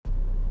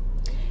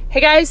Hey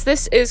guys,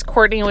 this is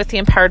Courtney with the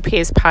Empowered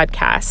PAs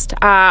podcast.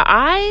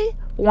 I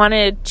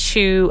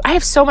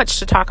have so much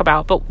to talk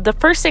about, but the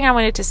first thing I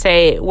wanted to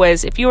say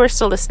was if you are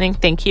still listening,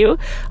 thank you.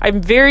 I'm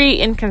very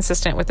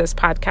inconsistent with this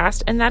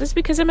podcast, and that is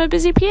because I'm a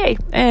busy PA,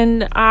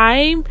 and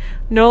I'm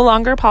no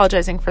longer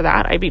apologizing for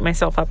that. I beat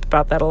myself up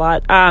about that a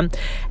lot.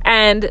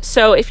 And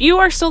so if you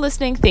are still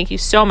listening, thank you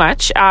so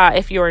much.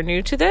 If you are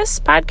new to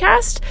this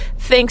podcast,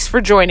 thanks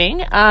for joining.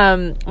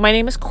 My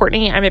name is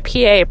Courtney. I'm a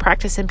PA. I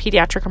practice in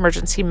pediatric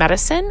emergency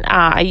medicine.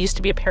 I used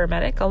to be a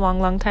paramedic a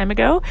long time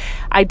ago.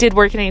 I did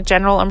work in a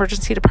general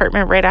emergency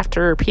department right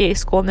after PA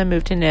school and then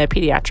moved into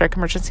pediatric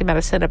emergency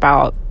medicine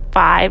about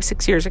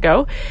 5-6 years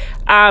ago.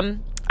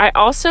 I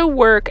also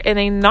work in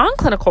a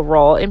non-clinical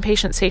role in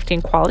patient safety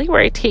and quality where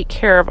I take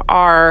care of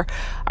I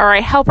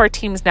help our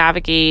teams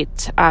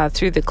navigate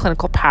through the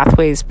clinical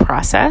pathways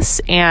process,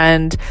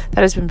 and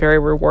that has been very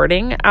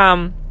rewarding.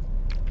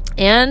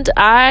 And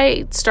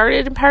I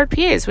started Empowered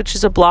PAs, which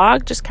is a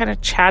blog just kind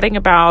of chatting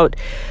about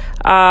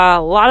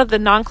a lot of the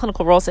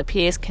non-clinical roles that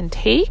PAs can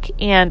take,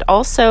 and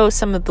also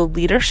some of the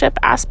leadership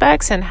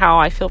aspects and how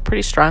I feel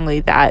pretty strongly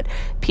that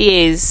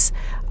PAs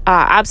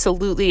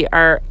absolutely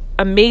are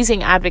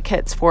amazing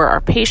advocates for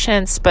our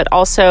patients, but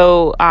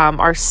also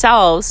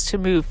ourselves to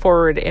move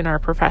forward in our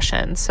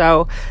profession.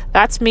 So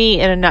that's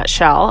me in a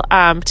nutshell.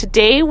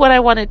 Today, what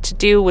I wanted to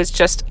do was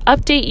just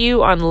update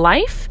you on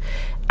life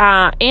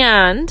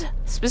and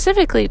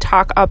specifically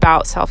talk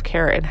about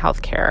self-care and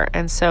healthcare.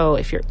 And so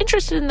if you're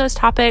interested in those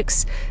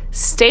topics,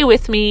 stay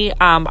with me.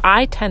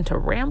 I tend to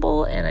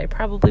ramble, and I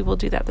probably will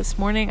do that this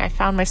morning. I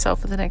found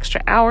myself with an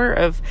extra hour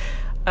of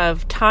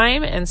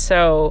time, and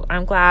so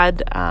I'm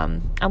glad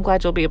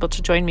you'll be able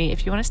to join me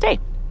if you want to stay.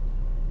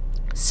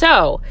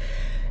 So,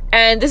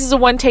 and this is a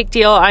one-take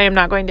deal. I am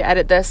not going to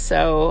edit this,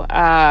 so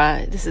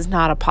this is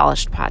not a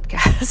polished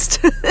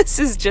podcast. This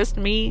is just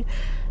me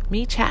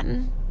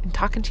chatting and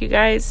talking to you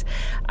guys.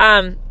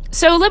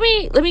 So let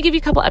me give you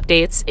a couple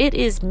updates. It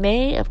is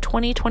May of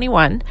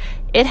 2021.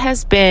 It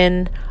has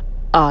been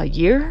a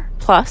year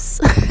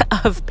plus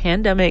of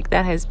pandemic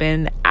that has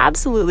been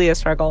absolutely a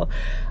struggle.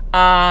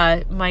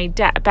 My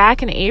dad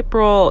back in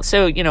April,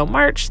 so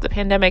March, the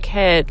pandemic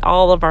hit,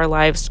 all of our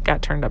lives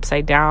got turned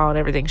upside down,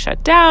 everything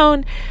shut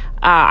down.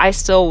 I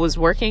still was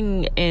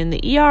working in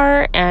the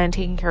ER and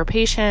taking care of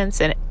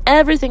patients, and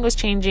everything was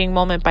changing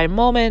moment by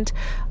moment.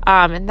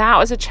 And that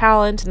was a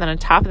challenge. And then on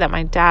top of that,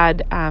 my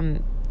dad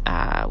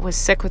was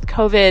sick with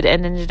COVID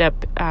and ended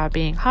up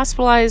being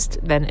hospitalized,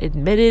 then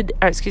intubated.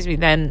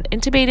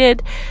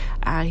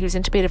 He was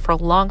intubated for a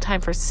long time,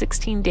 for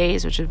 16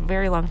 days, which is a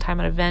very long time,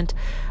 an event.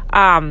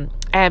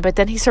 But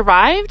then he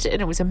survived,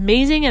 and it was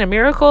amazing and a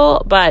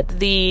miracle. But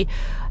the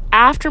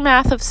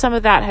aftermath of some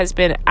of that has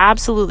been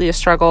absolutely a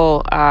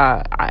struggle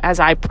as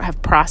I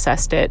have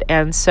processed it.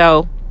 And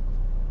so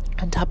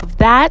on top of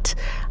that,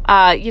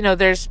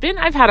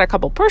 I've had a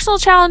couple personal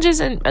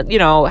challenges and,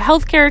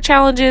 healthcare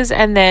challenges.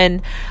 And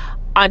then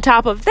on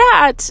top of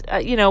that,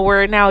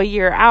 we're now a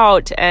year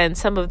out, and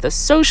some of the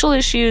social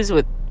issues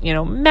with,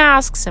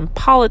 masks and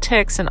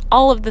politics and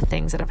all of the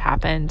things that have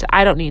happened,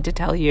 I don't need to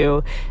tell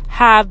you,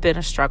 have been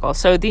a struggle.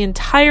 So the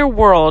entire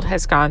world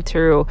has gone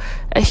through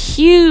a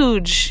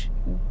huge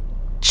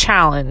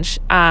challenge.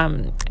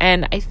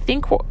 And I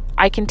think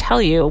I can tell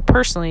you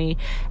personally,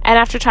 and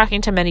after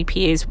talking to many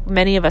PAs,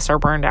 many of us are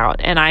burned out,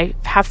 and I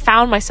have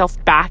found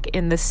myself back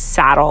in the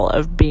saddle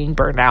of being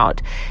burned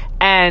out.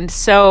 And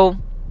so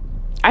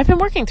I've been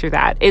working through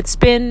that. It's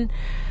been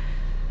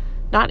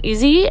not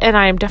easy, and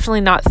I'm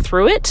definitely not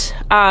through it,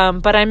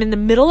 but I'm in the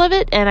middle of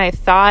it, and I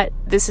thought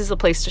this is the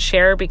place to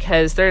share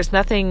because there's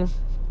nothing.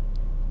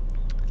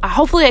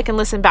 Hopefully I can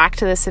listen back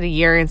to this in a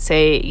year and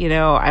say,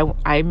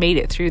 I made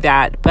it through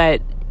that.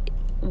 But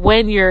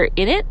when you're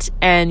in it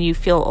and you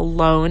feel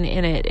alone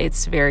in it,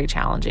 it's very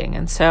challenging.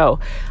 And so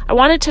I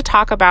wanted to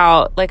talk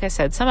about, like I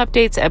said, some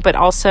updates, but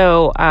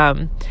also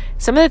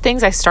some of the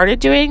things I started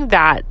doing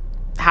that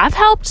have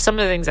helped, some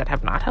of the things that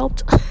have not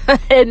helped,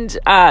 and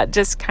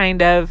just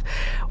kind of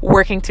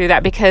working through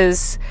that,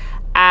 because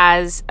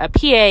as a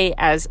PA,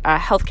 as a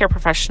healthcare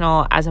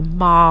professional, as a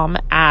mom,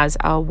 as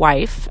a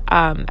wife,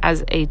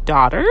 as a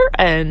daughter,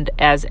 and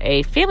as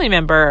a family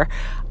member,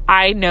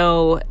 I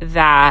know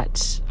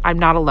that I'm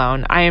not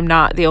alone. I am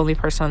not the only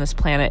person on this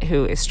planet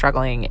who is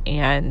struggling,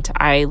 and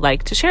I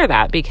like to share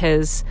that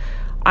because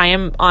I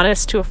am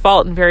honest to a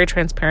fault and very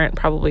transparent,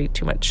 probably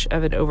too much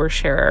of an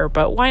oversharer,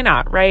 but why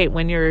not, right?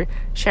 When you're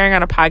sharing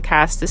on a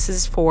podcast, this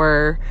is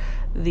for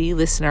the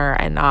listener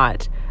and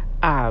not,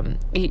 I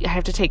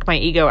have to take my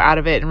ego out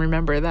of it and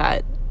remember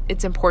that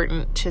it's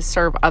important to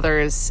serve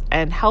others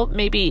and help.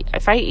 Maybe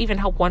if I even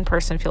help one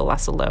person feel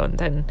less alone,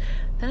 then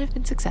I've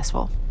been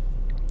successful.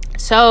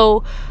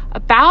 So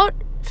about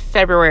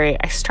February,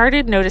 I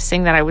started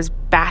noticing that I was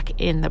back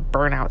in the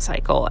burnout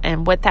cycle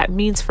and what that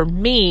means for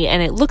me.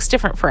 And it looks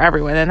different for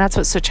everyone. And that's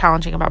what's so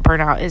challenging about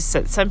burnout, is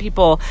that some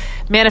people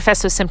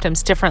manifest those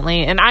symptoms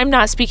differently. And I'm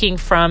not speaking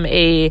from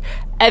a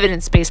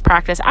evidence-based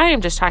practice. I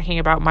am just talking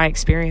about my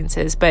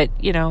experiences. But,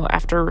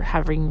 after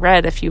having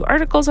read a few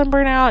articles on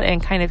burnout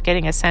and kind of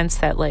getting a sense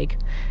that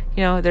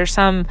there's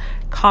some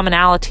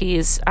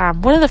commonalities.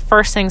 One of the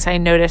first things I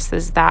noticed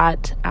is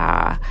that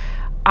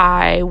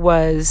I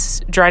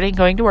was dreading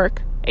going to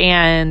work.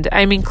 And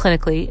I mean,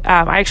 clinically,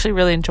 I actually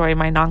really enjoy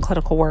my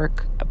non-clinical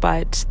work,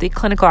 but the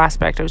clinical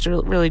aspect I was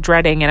really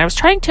dreading. And I was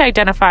trying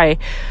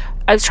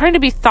to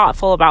be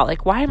thoughtful about,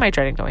 like, why am I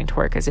dreading going to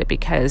work? Is it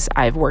because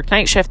I've worked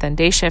night shift, then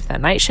day shift,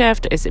 then night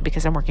shift? Is it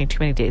because I'm working too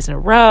many days in a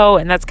row?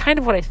 And that's kind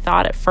of what I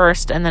thought at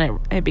first. And then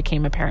it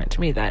became apparent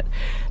to me that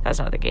that's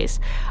not the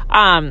case.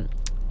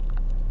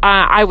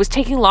 I was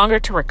taking longer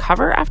to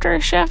recover after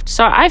a shift.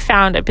 So I've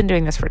been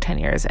doing this for 10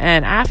 years,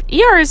 and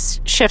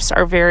ER's shifts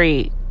are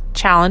very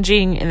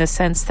challenging in the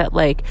sense that,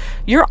 like,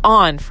 you're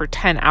on for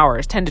 10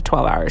 to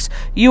 12 hours.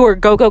 You are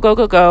go, go, go,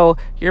 go, go.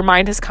 Your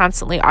mind is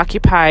constantly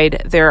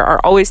occupied. There are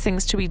always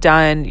things to be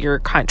done. You're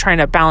trying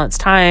to balance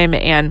time.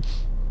 And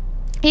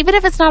even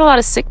if it's not a lot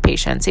of sick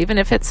patients, even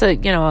if it's a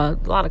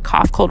lot of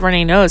cough, cold,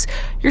 runny nose,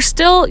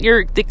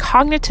 the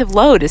cognitive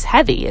load is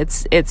heavy.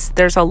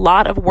 There's a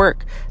lot of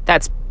work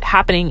that's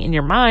happening in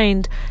your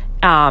mind.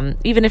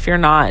 Even if you're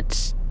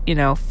not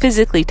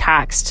physically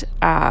taxed,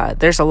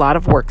 there's a lot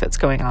of work that's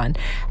going on.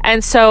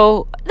 And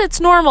so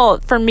it's normal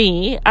for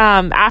me,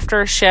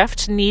 after a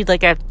shift, need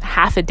like a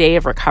half a day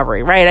of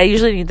recovery, right? I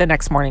usually need the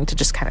next morning to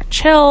just kind of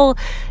chill,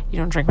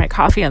 drink my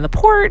coffee on the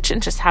porch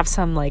and just have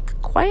some like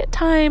quiet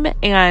time.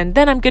 And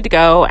then I'm good to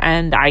go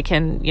and I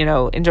can,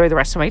 enjoy the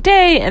rest of my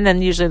day. And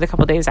then usually the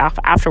couple of days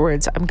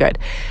afterwards, I'm good.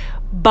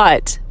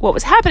 But what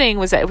was happening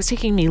was that it was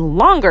taking me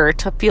longer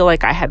to feel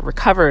like I had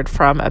recovered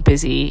from a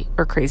busy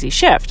or crazy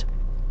shift.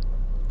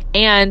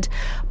 And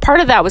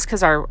part of that was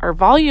because our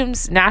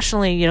volumes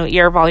nationally,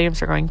 ER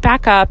volumes are going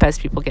back up as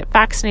people get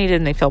vaccinated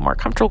and they feel more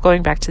comfortable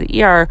going back to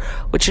the ER,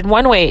 which in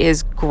one way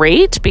is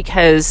great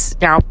because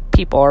now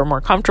people are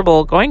more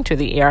comfortable going to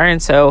the ER.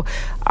 And so,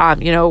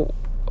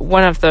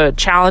 one of the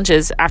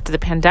challenges after the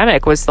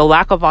pandemic was the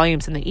lack of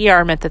volumes in the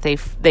ER meant that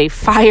they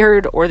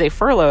fired or they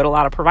furloughed a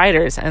lot of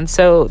providers. And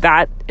so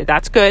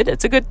that's good.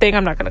 It's a good thing.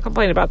 I'm not going to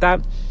complain about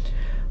that.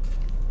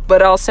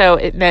 But also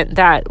it meant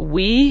that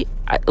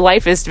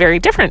life is very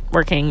different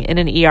working in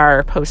an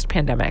ER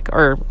post-pandemic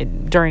or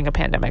during a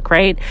pandemic,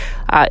 right?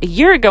 A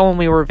year ago when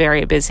we were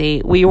very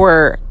busy, we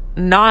were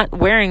not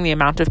wearing the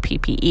amount of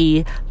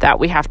PPE that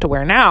we have to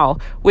wear now,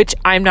 which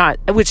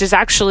is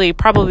actually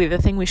probably the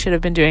thing we should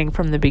have been doing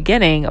from the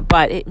beginning,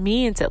 but it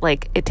means that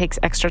it takes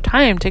extra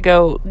time to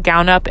go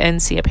gown up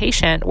and see a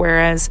patient,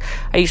 whereas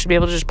I used to be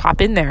able to just pop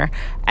in there.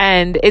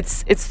 And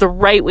it's the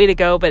right way to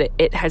go, but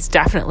it has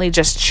definitely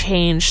just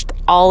changed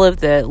all of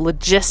the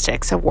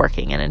logistics of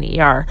working in an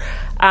ER.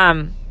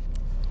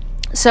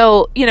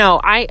 So,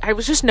 I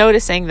was just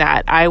noticing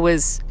that I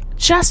was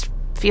just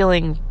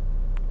feeling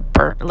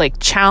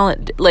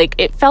challenged.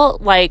 It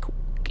felt like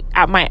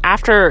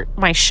after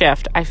my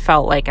shift, I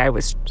felt like I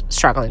was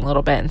struggling a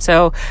little bit. And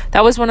so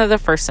that was one of the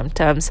first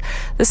symptoms.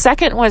 The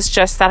second was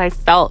just that I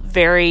felt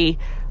very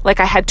like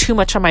I had too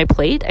much on my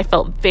plate. I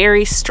felt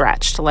very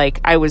stretched.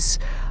 I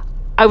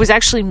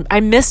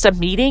missed a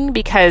meeting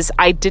because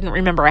I didn't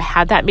remember I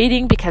had that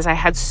meeting because I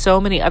had so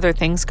many other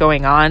things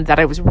going on that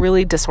I was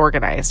really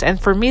disorganized.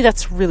 And for me,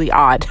 that's really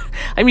odd.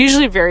 I'm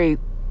usually very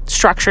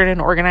structured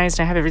and organized.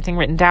 I have everything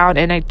written down,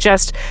 and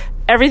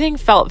everything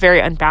felt very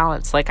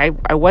unbalanced. I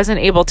wasn't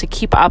able to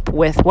keep up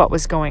with what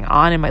was going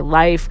on in my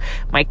life,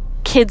 my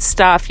kids'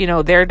 stuff,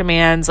 their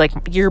demands, like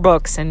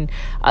yearbooks and,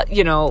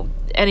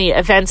 any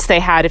events they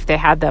had, if they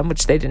had them,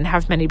 which they didn't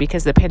have many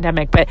because of the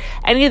pandemic, but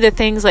any of the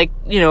things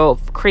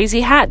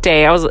crazy hat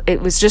day,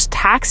 it was just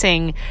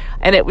taxing.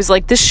 And it was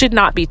like, this should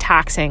not be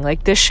taxing.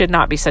 This should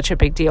not be such a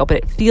big deal, but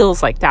it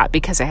feels like that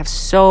because I have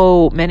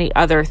so many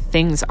other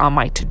things on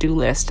my to-do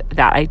list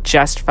that I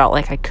just felt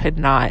like I could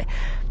not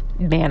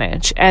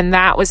manage. And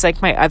that was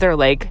my other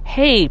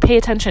hey, pay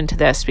attention to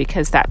this,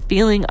 because that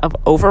feeling of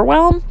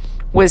overwhelm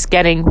was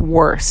getting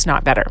worse,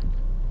 not better.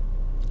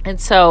 And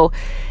so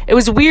it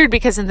was weird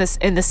because in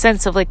the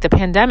sense of the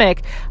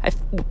pandemic,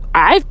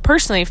 I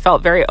personally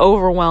felt very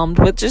overwhelmed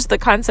with just the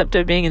concept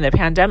of being in the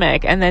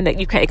pandemic. And then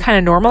it kind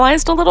of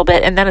normalized a little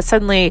bit. And then it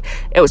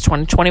was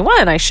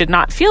 2021. I should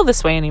not feel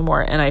this way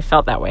anymore. And I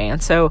felt that way.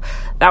 And so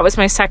that was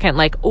my second,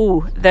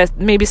 that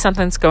maybe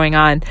something's going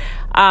on.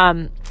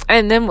 And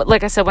then,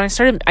 like I said, when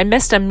I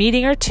missed a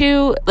meeting or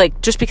two,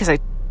 just because I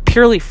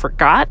purely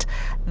forgot.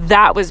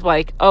 That was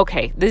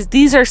okay,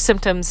 these are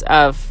symptoms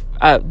of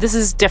this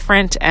is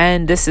different,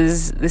 and this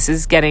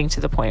is getting to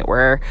the point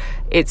where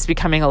it's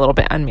becoming a little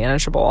bit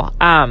unmanageable.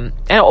 And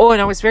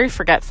I was very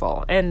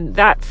forgetful, and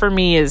that for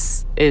me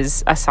is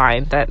a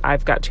sign that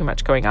I've got too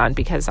much going on,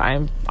 because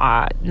I'm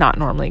not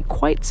normally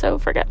quite so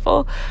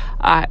forgetful.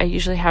 I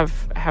usually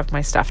have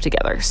my stuff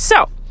together.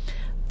 So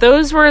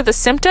those were the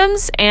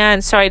symptoms,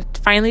 and so I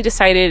finally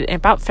decided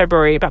about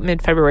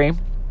mid-February,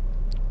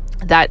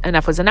 that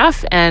enough was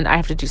enough and I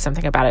have to do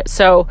something about it.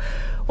 So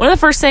one of the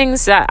first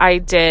things that I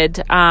did,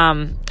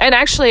 and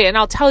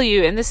I'll tell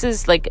you, and this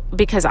is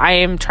because I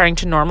am trying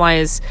to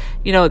normalize,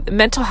 the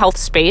mental health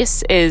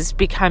space is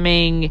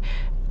becoming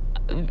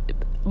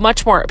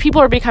much more,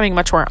 people are becoming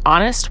much more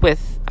honest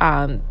with,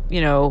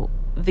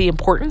 the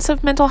importance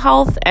of mental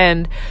health.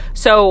 And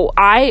so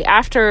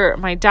after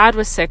my dad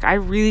was sick, I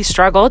really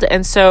struggled.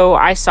 And so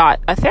I sought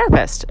a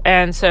therapist.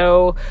 And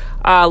so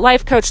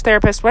life coach,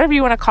 therapist, whatever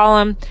you want to call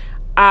them.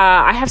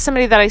 I have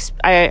somebody that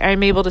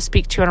I'm able to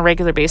speak to on a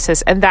regular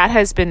basis, and that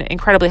has been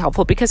incredibly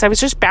helpful because I was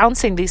just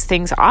bouncing these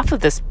things off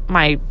of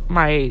my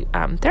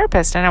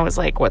therapist, and I was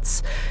like,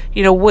 what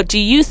do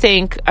you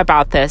think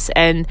about this?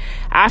 And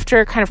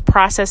after kind of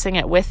processing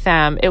it with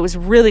them, it was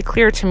really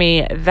clear to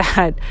me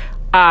that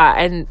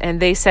and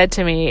they said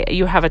to me,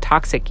 you have a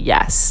toxic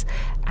yes.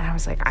 And I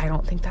was like, I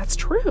don't think that's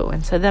true.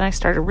 And so then I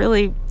started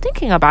really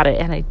thinking about it,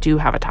 and I do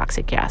have a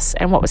toxic yes.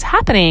 And what was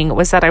happening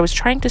was that I was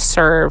trying to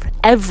serve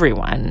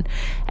everyone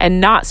and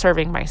not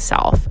serving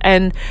myself.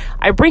 And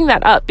I bring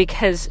that up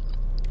because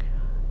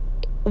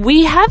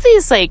we have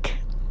these like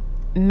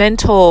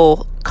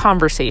mental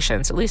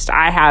conversations. At least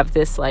I have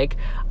this like,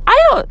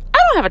 I don't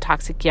have a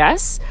toxic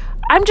yes.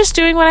 I'm just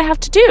doing what I have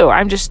to do.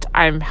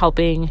 I'm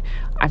helping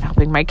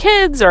my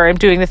kids, or I'm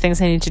doing the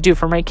things I need to do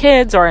for my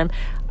kids, or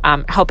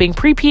I'm helping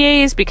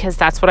pre-PAs because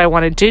that's what I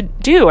wanted to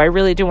do. I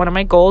really do. One of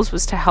my goals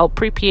was to help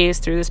pre-PAs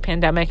through this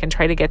pandemic and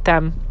try to get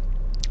them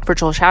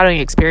virtual shadowing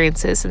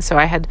experiences. And so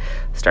I had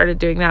started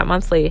doing that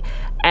monthly,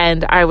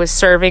 and I was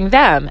serving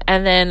them.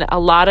 And then a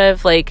lot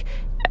of like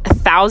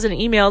 1,000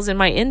 emails in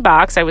my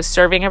inbox, I was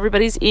serving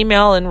everybody's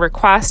email and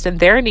request and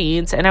their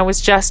needs, and I was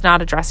just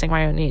not addressing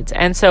my own needs.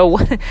 And so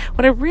when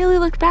I really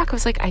looked back, I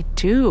was like, I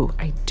do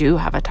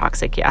have a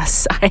toxic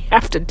yes. I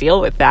have to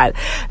deal with that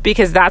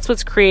because that's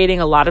what's creating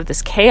a lot of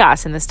this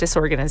chaos and this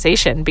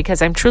disorganization,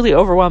 because I'm truly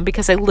overwhelmed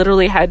because I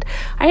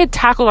had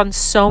tackled on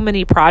so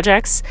many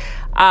projects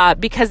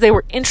because they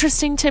were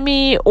interesting to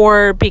me,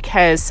 or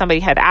because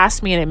somebody had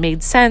asked me and it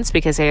made sense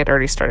because they had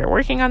already started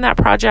working on that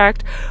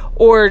project,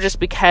 or just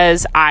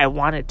because I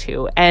wanted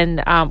to,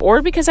 and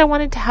or because I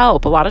wanted to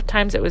help. A lot of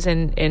times it was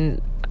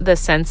in the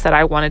sense that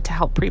I wanted to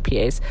help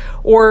pre-PAs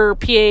or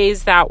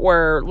PAs that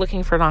were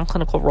looking for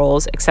non-clinical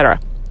roles, etc.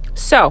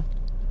 So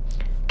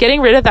getting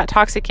rid of that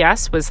toxic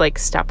yes was like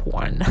step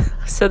one.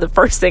 So the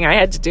first thing I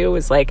had to do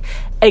was like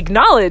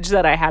acknowledge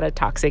that I had a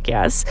toxic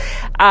yes.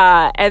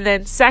 And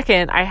then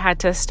second, I had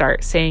to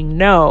start saying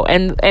no.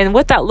 And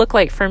what that looked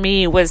like for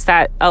me was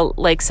that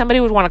like somebody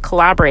would want to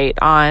collaborate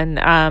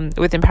on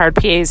with Empowered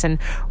PAs and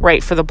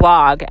write for the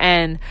blog.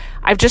 And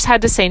I've just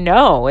had to say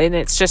no. And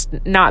it's just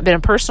not been a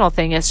personal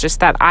thing. It's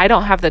just that I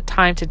don't have the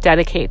time to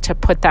dedicate to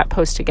put that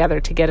post together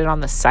to get it on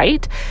the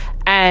site.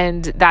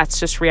 And that's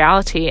just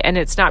reality. And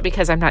it's not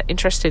because I'm not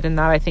interested in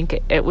that. I think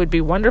it would be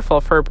wonderful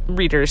for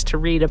readers to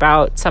read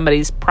about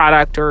somebody's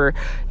product, or,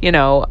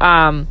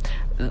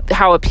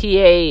 how a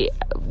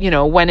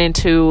PA, went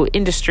into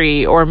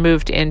industry or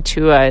moved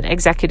into an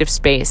executive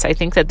space. I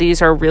think that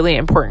these are really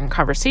important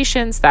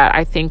conversations that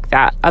I think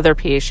that other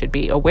PAs should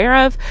be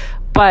aware of,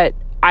 but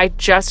I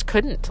just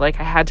couldn't. Like,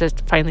 I had to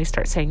finally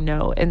start saying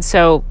no. And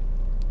so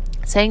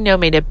saying no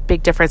made a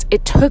big difference.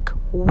 It took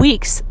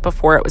weeks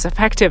before it was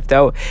effective,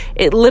 though.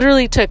 It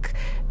literally took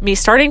me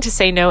starting to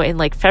say no in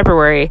like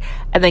February,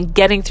 and then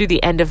getting through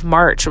the end of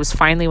March was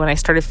finally when I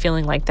started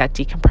feeling like that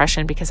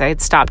decompression, because I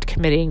had stopped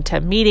committing to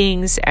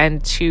meetings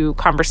and to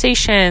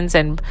conversations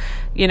and,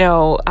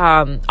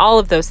 all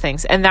of those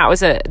things. And that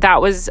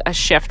was a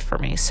shift for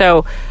me.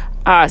 So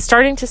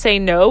starting to say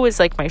no is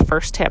like my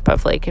first tip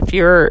of like, if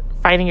you're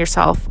finding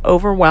yourself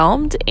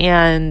overwhelmed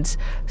and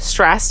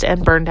stressed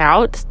and burned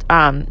out,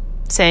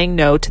 saying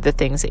no to the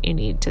things that you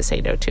need to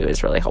say no to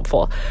is really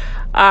helpful.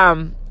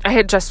 I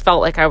had just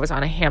felt like I was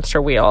on a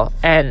hamster wheel,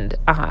 and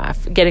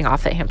getting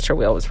off that hamster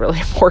wheel was really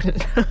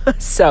important.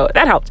 So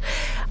that helped.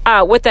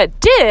 What that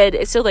did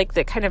is, so like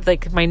the kind of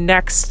like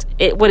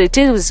what it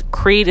did was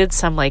created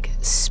some like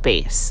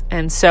space.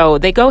 And so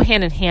they go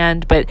hand in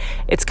hand, but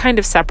it's kind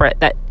of separate,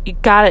 that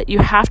you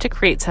have to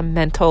create some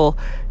mental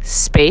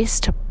space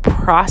to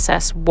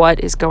process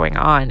what is going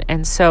on.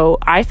 And so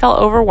I felt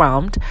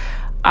overwhelmed.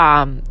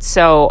 I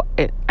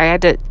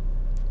had to,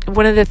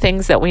 one of the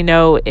things that we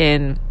know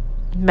in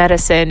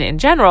medicine in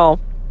general,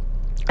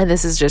 and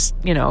this is just,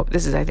 I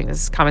think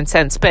this is common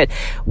sense, but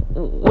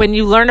when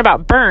you learn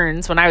about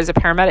burns, when I was a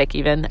paramedic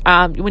even,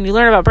 when you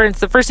learn about burns,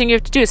 the first thing you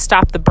have to do is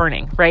stop the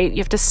burning, right? You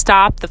have to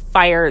stop the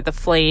fire, the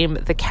flame,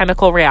 the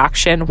chemical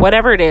reaction,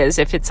 whatever it is.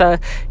 If it's a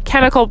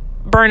chemical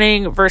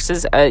burning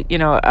versus a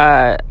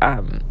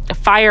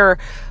fire,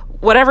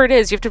 whatever it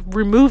is, you have to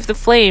remove the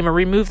flame or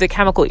remove the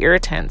chemical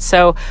irritant.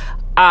 So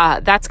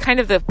that's kind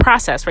of the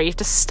process, right? You have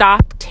to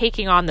stop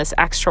taking on this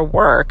extra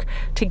work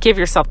to give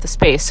yourself the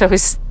space.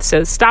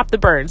 So stop the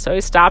burn. So I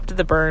stopped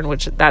the burn,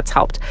 which that's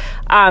helped.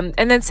 And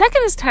then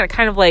second is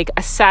kind of like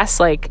assess,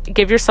 like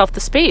give yourself the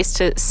space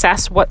to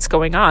assess what's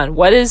going on.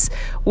 What is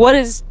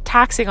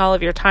taxing all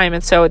of your time?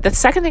 And so the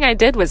second thing I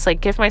did was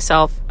like give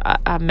myself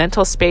a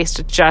mental space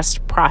to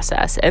just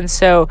process. And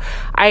so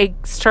I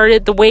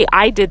started, the way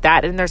I did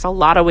that, and there's a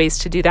lot of ways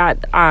to do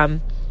that.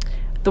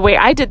 The way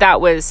I did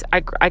that was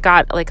I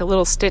got like a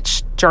little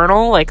Stitch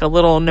journal, like a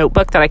little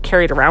notebook that I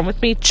carried around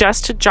with me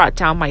just to jot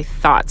down my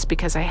thoughts,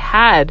 because I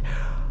had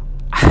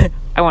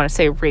I want to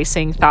say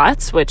racing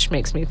thoughts, which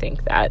makes me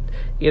think that,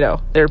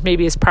 there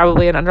maybe is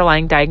probably an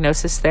underlying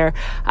diagnosis there.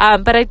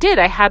 But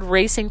I had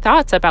racing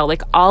thoughts about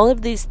like all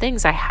of these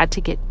things I had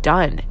to get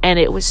done. And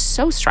it was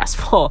so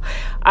stressful.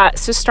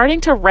 So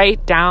starting to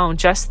write down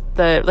just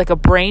like a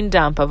brain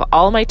dump of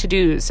all my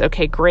to-dos.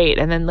 Okay, great.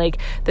 And then like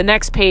the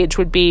next page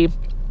would be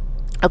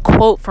a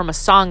quote from a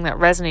song that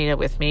resonated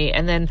with me.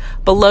 And then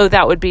below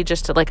that would be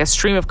just like a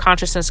stream of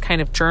consciousness kind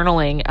of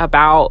journaling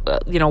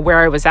about, where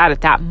I was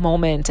at that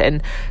moment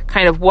and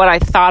kind of what I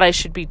thought I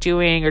should be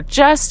doing or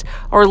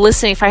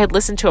listening. If I had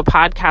listened to a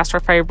podcast or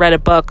if I read a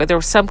book or there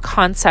was some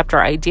concept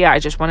or idea I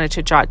just wanted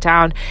to jot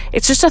down.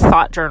 It's just a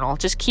thought journal,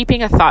 just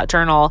keeping a thought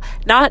journal,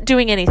 not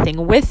doing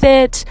anything with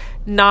it,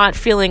 not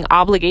feeling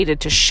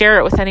obligated to share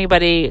it with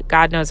anybody.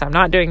 God knows I'm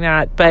not doing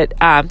that, but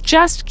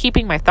just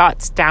keeping my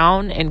thoughts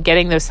down and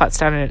getting those thoughts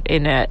down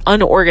in an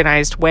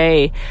unorganized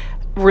way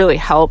really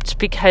helped,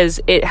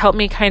 because it helped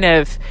me kind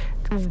of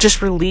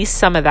just release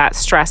some of that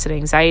stress and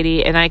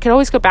anxiety, and I could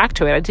always go back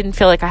to it. I didn't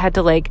feel like I had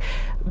to like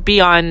be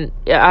on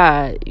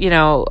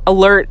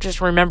alert,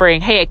 just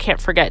remembering, hey, I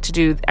can't forget to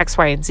do X,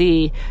 Y, and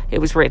Z. It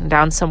was written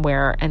down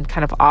somewhere and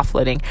kind of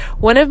offloading.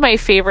 One of my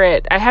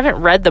favorite, I haven't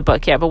read the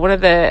book yet, but one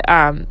of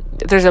the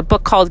there's a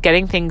book called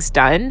Getting Things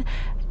Done,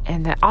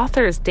 and the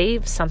author is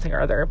Dave something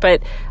or other,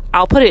 but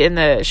I'll put it in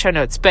the show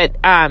notes. But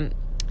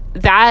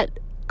that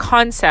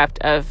concept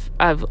of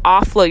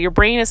offload, your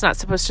brain is not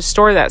supposed to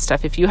store that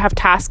stuff. If you have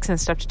tasks and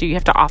stuff to do, you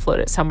have to offload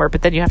it somewhere,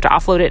 but then you have to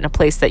offload it in a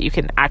place that you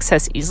can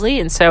access easily.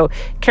 And so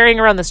carrying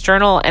around this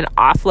journal and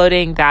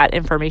offloading that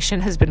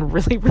information has been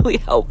really, really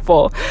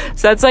helpful.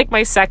 So that's like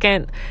my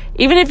second,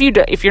 even if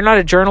you're not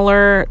a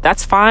journaler,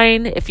 that's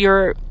fine.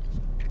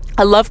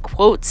 I love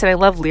quotes and I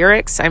love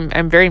lyrics.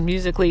 I'm very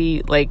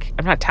musically, like,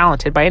 I'm not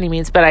talented by any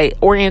means, but I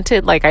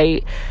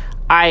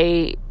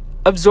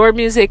absorb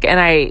music and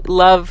I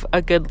love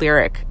a good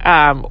lyric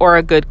or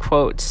a good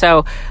quote.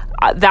 So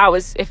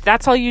if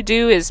that's all you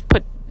do is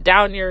put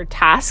down your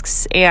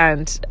tasks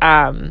and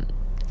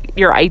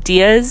your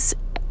ideas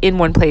in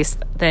one place,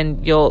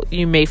 then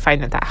you may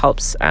find that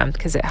helps,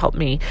 because it helped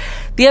me.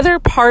 The other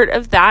part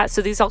of that,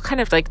 so these all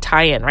kind of like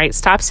tie in, right?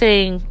 Stop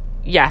saying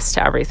yes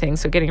to everything.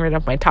 So getting rid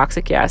of my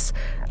toxic yes,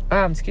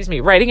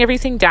 writing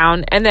everything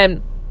down, and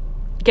then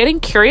getting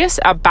curious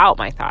about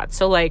my thoughts.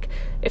 So like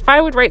if I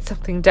would write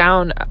something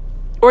down,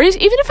 or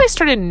even if I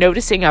started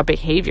noticing a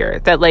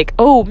behavior that like,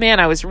 oh man,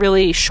 I was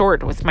really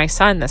short with my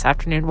son this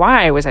afternoon.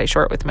 Why was I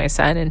short with my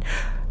son? And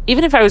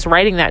even if I was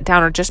writing that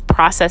down or just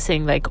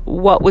processing like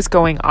what was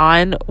going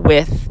on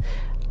with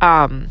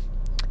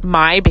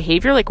my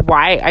behavior, like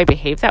why I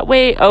behaved that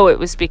way. Oh, it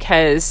was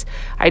because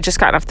I just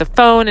got off the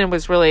phone and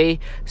was really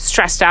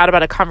stressed out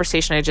about a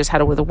conversation I just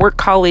had with a work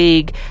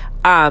colleague.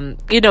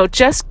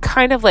 Just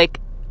kind of like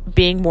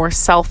being more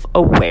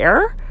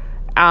self-aware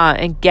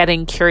and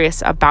getting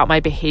curious about my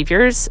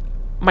behaviors,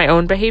 my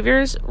own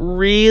behaviors,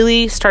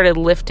 really started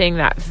lifting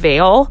that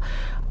veil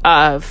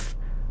of,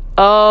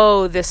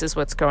 oh, this is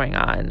what's going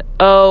on.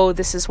 Oh,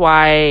 this is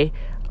why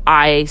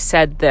I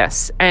said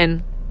this.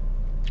 And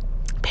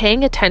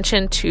paying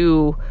attention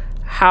to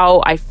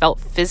how I felt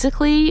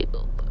physically,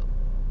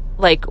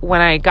 like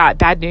when I got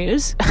bad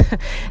news.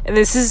 And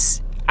this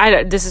is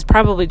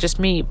probably just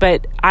me,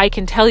 but I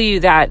can tell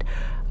you that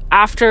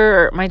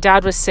after my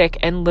dad was sick,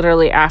 and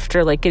literally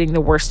after like getting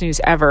the worst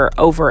news ever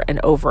over and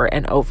over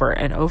and over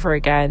and over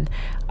again,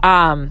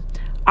 I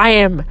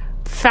am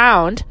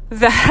found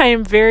that I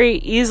am very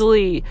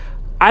easily,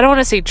 I don't want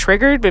to say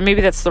triggered, but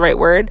maybe that's the right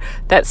word,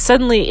 that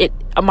suddenly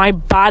my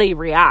body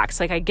reacts.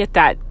 Like I get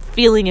that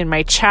feeling in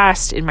my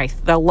chest,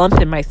 the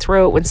lump in my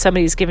throat when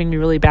somebody's giving me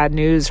really bad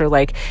news, or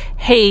like,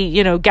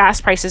 hey,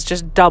 gas prices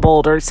just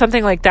doubled, or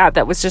something like that.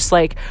 That was just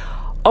like,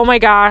 oh my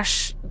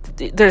gosh,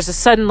 there's a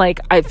sudden, like,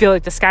 I feel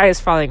like the sky is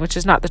falling, which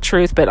is not the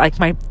truth, but like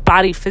my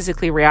body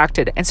physically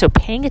reacted. And so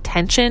paying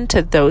attention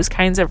to those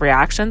kinds of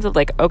reactions of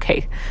like,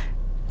 okay,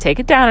 take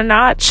it down a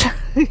notch,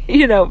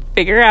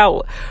 figure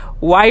out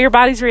why your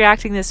body's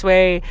reacting this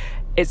way.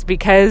 It's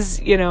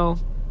because,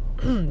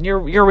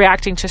 you're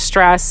reacting to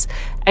stress,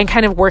 and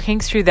kind of working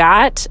through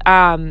that,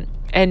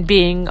 and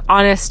being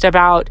honest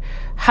about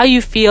how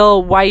you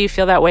feel, why you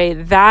feel that way.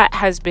 That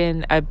has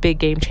been a big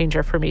game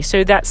changer for me.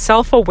 So that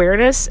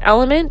self-awareness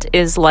element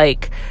is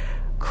like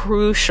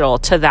crucial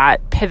to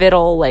that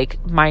pivotal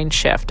like mind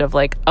shift of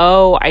like,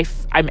 oh, I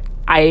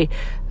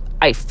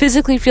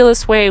physically feel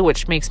this way,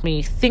 which makes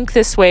me think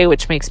this way,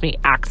 which makes me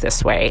act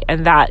this way.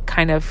 And that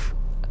kind of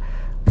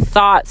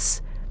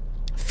thoughts,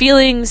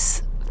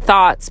 feelings,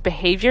 thoughts,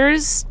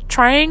 behaviors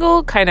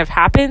triangle kind of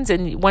happens.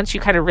 And once you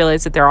kind of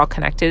realize that they're all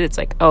connected, it's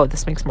like, oh,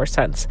 this makes more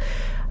sense.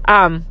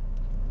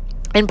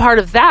 And part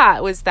of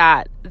that was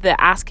that the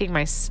asking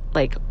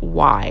like,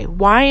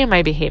 why am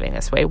I behaving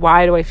this way?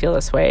 Why do I feel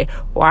this way?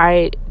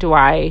 Why do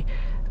I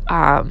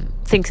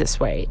think this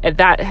way? And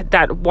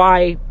that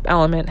why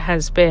element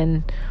has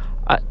been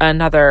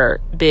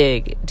another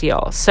big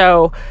deal.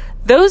 So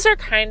those are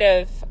kind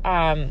of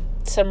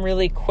some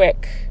really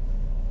quick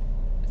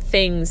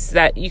things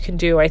that you can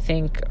do, I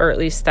think, or at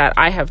least that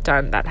I have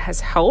done, that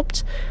has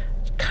helped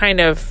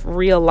kind of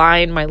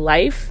realign my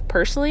life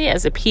personally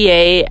as a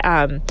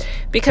PA,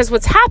 because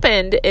what's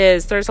happened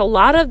is there's a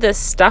lot of this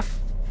stuff,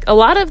 a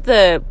lot of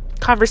the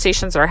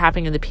conversations that are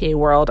happening in the PA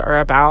world are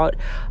about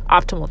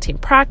optimal team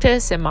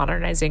practice and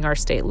modernizing our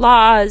state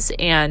laws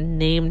and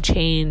name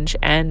change.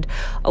 And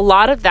a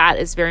lot of that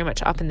is very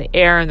much up in the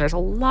air. And there's a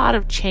lot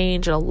of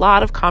change and a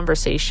lot of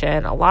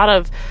conversation, a lot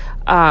of,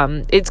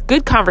 it's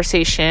good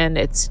conversation.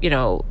 It's,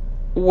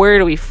 where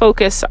do we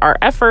focus our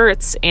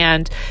efforts?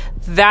 And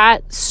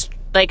that,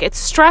 it's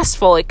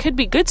stressful. It could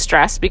be good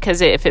stress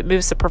because if it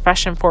moves the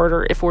profession forward,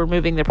 or if we're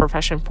moving the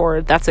profession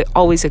forward, that's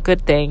always a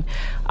good thing.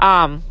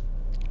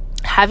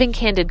 Having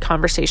candid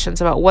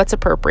conversations about what's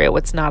appropriate,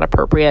 what's not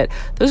appropriate,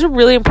 those are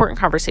really important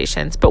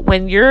conversations. But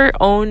when your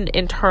own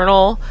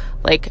internal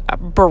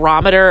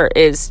barometer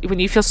when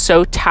you feel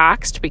so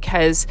taxed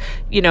because,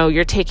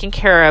 you're taking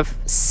care of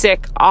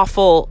sick,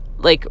 awful,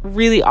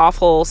 really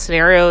awful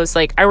scenarios.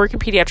 I work in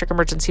pediatric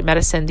emergency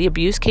medicine. The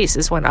abuse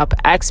cases went up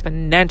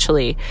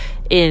exponentially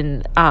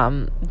in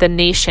the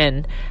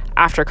nation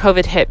after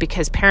COVID hit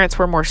because parents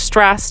were more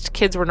stressed.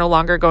 Kids were no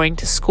longer going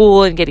to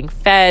school and getting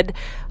fed.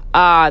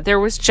 There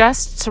was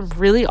just some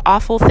really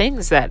awful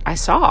things that I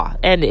saw,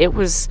 and it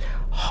was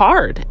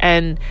hard.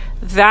 And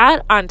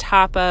that on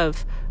top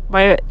of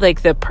my,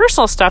 the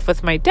personal stuff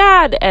with my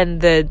dad and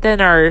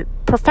then our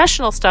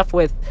professional stuff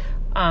with,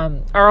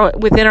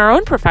 within our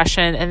own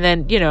profession. And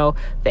then, the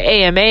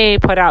AMA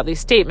put out these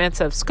statements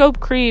of scope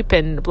creep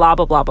and blah,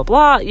 blah, blah, blah,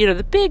 blah.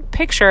 The big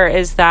picture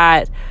is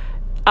that,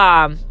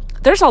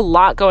 there's a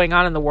lot going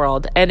on in the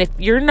world. And if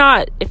you're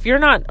not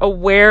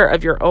aware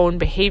of your own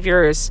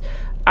behaviors,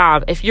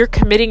 if you're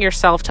committing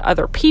yourself to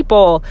other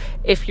people,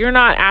 if you're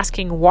not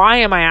asking, why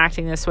am I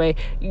acting this way,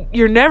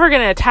 you're never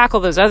going to tackle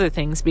those other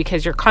things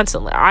because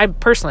I'm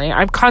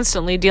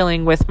constantly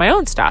dealing with my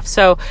own stuff.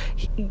 So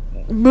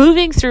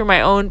moving through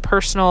my own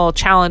personal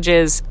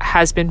challenges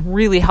has been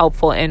really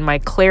helpful in my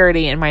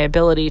clarity and my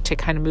ability to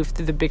kind of move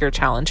through the bigger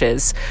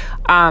challenges.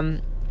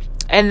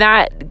 And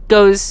that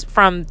goes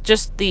from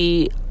just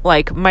the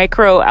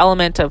micro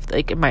element of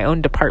in my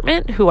own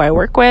department, who I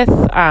work with.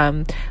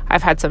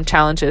 I've had some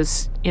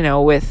challenges,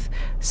 with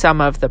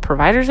some of the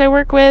providers I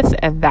work with,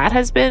 and that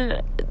has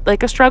been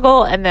a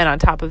struggle. And then on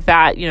top of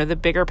that, the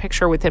bigger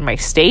picture within my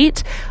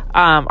state,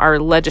 our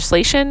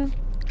legislation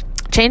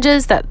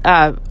changes that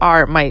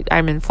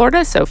I'm in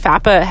Florida. So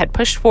FAPA had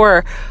pushed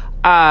for,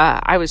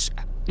 I was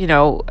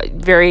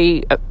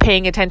very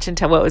paying attention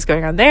to what was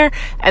going on there,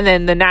 and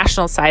then the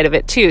national side of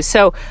it too.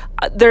 So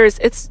I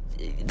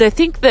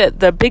think that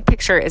the big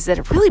picture is that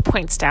it really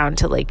points down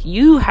to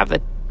you have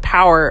the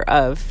power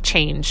of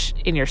change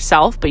in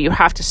yourself, but you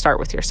have to start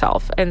with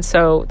yourself. And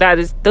so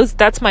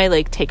that's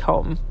my take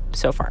home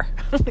so far.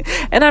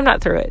 And I'm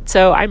not through it.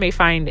 So I may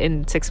find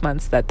in 6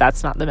 months that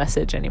that's not the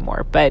message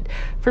anymore. But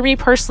for me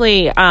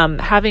personally,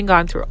 having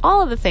gone through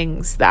all of the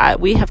things that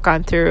we have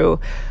gone through,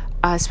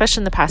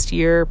 especially in the past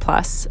year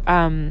plus,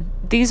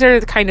 these are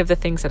the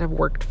things that have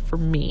worked for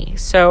me.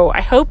 So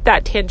I hope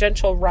that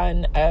tangential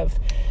run of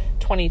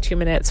 22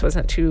 minutes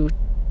wasn't too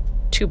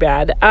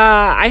bad.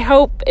 I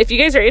hope if you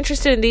guys are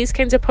interested in these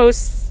kinds of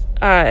posts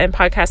and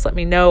podcasts, let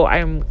me know.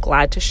 I'm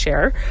glad to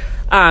share.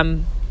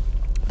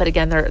 But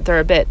again, they're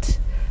a bit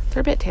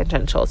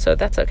tangential, so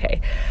that's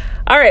okay.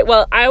 All right.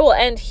 Well, I will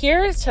end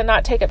here to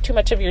not take up too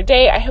much of your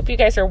day. I hope you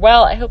guys are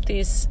well. I hope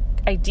these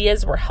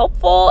ideas were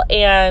helpful,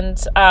 and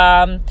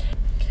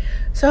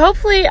so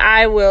hopefully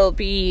I will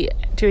be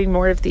doing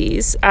more of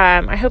these.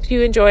 I hope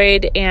you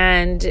enjoyed,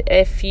 and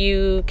if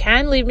you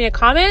can, leave me a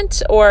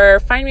comment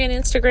or find me on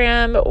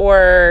Instagram,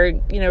 or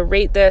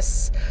rate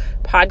this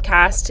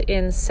podcast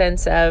in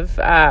sense of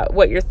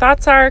what your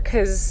thoughts are,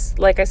 because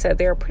like I said,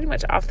 they are pretty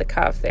much off the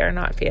cuff. They are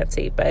not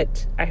fancy,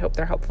 but I hope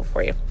they're helpful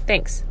for you.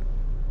 Thanks.